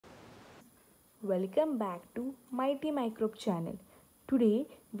Welcome back to Mighty Microbe channel. Today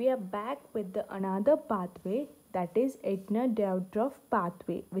we are back with another pathway, that is Entner Doudoroff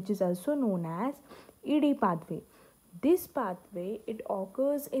pathway, which is also known as ED pathway. This pathway it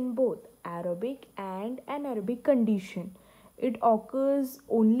occurs in both aerobic and anaerobic condition. It occurs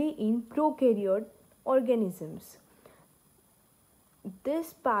only in prokaryotic organisms.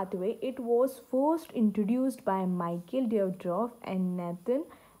 This pathway it was first introduced by Michael Doudoroff and Nathan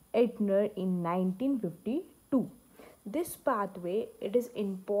Entner in 1952. This pathway it is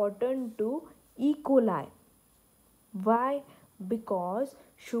important to E. coli. Why? Because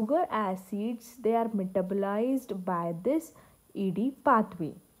sugar acids they are metabolized by this ED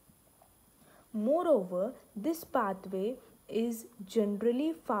pathway. Moreover, this pathway is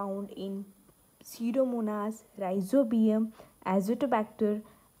generally found in Pseudomonas, Rhizobium, Azotobacter,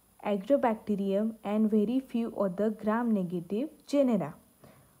 Agrobacterium and very few other gram-negative genera.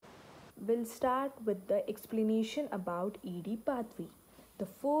 We'll start with the explanation about ED pathway. The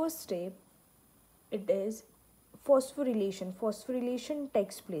first step it is phosphorylation. Phosphorylation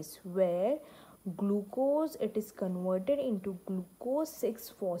takes place where glucose it is converted into glucose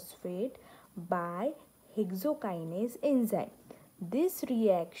 6-phosphate by hexokinase enzyme. This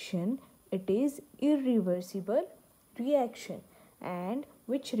reaction it is irreversible reaction and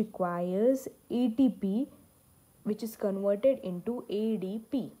which requires ATP which is converted into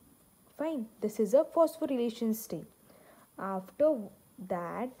ADP. Fine, this is a phosphorylation stage. After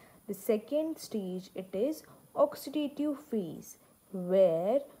that, the second stage it is oxidative phase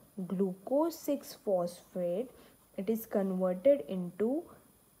where glucose 6-phosphate it is converted into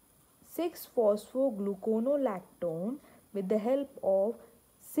 6-phosphogluconolactone with the help of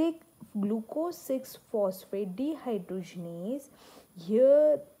glucose 6-phosphate dehydrogenase.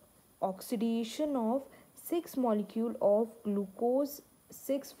 Here oxidation of 6 molecule of glucose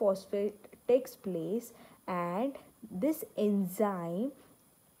 6-phosphate takes place and this enzyme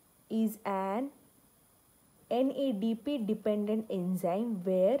is an NADP dependent enzyme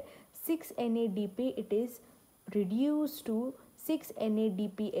where 6-NADP it is reduced to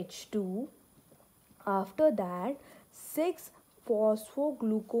 6-NADPH2. After that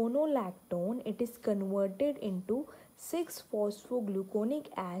 6-phosphogluconolactone it is converted into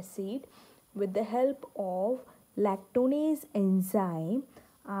 6-phosphogluconic acid with the help of lactonase enzyme.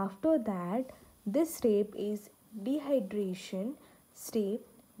 After that this step is dehydration step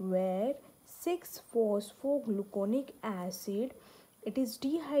where 6-phosphogluconic acid it is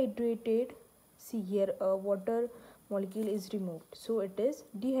dehydrated. See here a water molecule is removed, so it is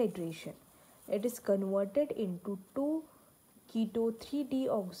dehydration. It is converted into 2-keto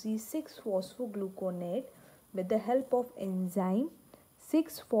 3-deoxy 6-phosphogluconate with the help of enzyme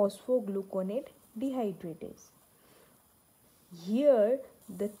 6-phosphogluconate dehydratase. Here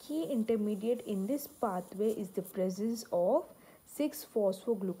the key intermediate in this pathway is the presence of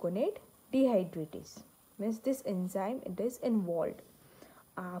 6-phosphogluconate dehydratase. Means this enzyme it is involved.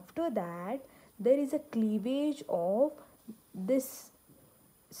 After that there is a cleavage of this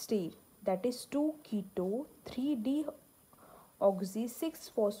state, that is 2-keto 3-deoxy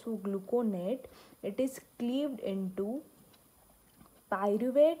 6-phosphogluconate. It is cleaved into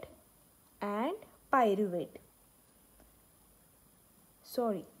pyruvate and pyruvate.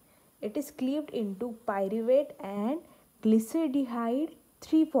 It is cleaved into pyruvate and glyceraldehyde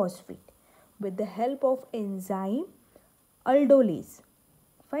 3-phosphate with the help of enzyme aldolase.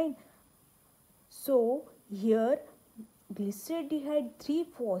 Fine. So here glyceraldehyde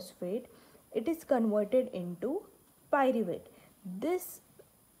 3-phosphate it is converted into pyruvate. This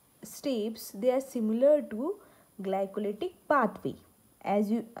steps they are similar to glycolytic pathway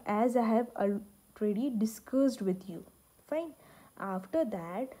as I have already discussed with you. Fine. After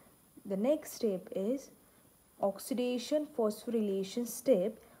that the next step is oxidation phosphorylation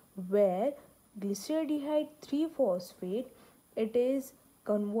step where glyceraldehyde 3-phosphate it is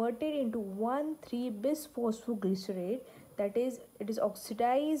converted into 1,3-bisphosphoglycerate, that is it is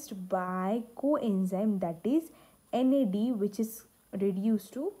oxidized by coenzyme that is NAD which is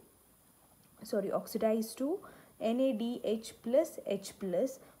oxidized to NADH plus H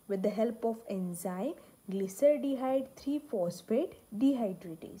plus with the help of enzyme glyceraldehyde 3-phosphate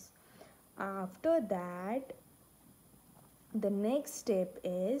dehydratase. After that the next step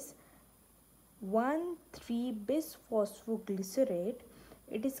is 1,3-bisphosphoglycerate.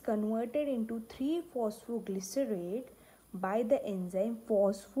 It is converted into 3-phosphoglycerate by the enzyme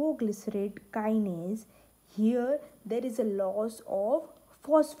phosphoglycerate kinase. Here there is a loss of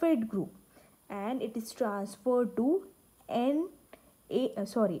phosphate group and it is transferred to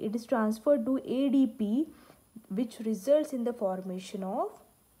ADP which results in the formation of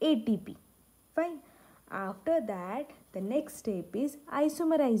ATP. Fine. After that, the next step is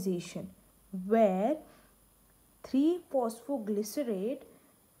isomerization, where 3-phosphoglycerate,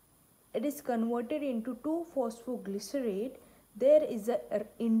 it is converted into 2-phosphoglycerate. There is an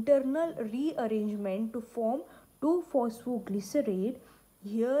internal rearrangement to form 2-phosphoglycerate.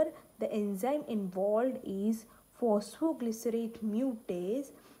 Here the enzyme involved is phosphoglycerate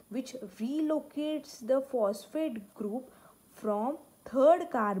mutase, which relocates the phosphate group from third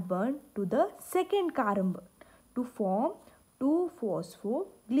carbon to the second carbon to form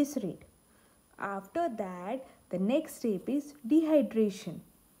 2-phosphoglycerate. After that, the next step is dehydration.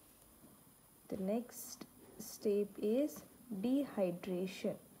 The next step is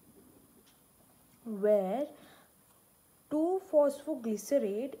dehydration, where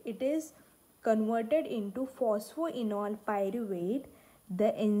 2-phosphoglycerate, it is converted into phosphoenol pyruvate.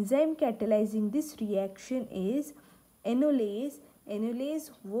 The enzyme catalyzing this reaction is enolase.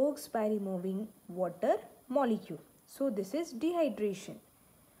 Enolase works by removing water molecule. So this is dehydration.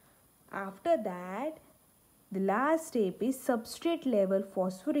 After that, the last step is substrate level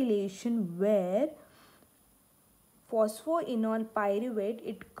phosphorylation, where phosphoenol pyruvate,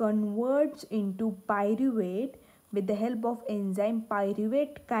 it converts into pyruvate with the help of enzyme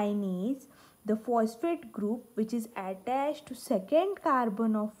pyruvate kinase. The phosphate group, which is attached to second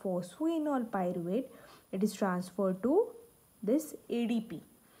carbon of phosphoenol pyruvate, it is transferred to this ADP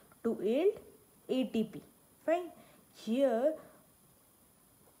to yield ATP. Fine. Here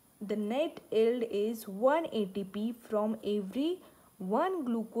the net yield is 1 ATP from every 1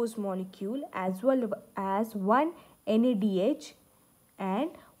 glucose molecule, as well as 1 NADH and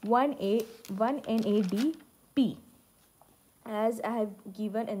 1 NADP, as I have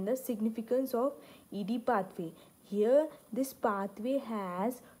given in the significance of ED pathway. Here this pathway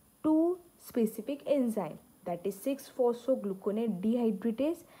has two specific enzymes, that is 6-phosphogluconate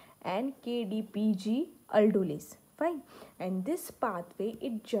dehydratase and KDPG aldolase. Fine. And this pathway,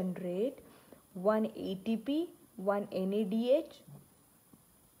 it generate 1 ATP, 1 NADH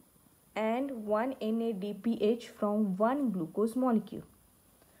and 1 NADPH from 1 glucose molecule.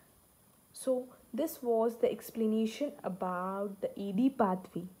 So this was the explanation about the ED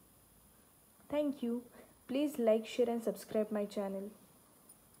pathway. Thank you. Please like, share and subscribe my channel.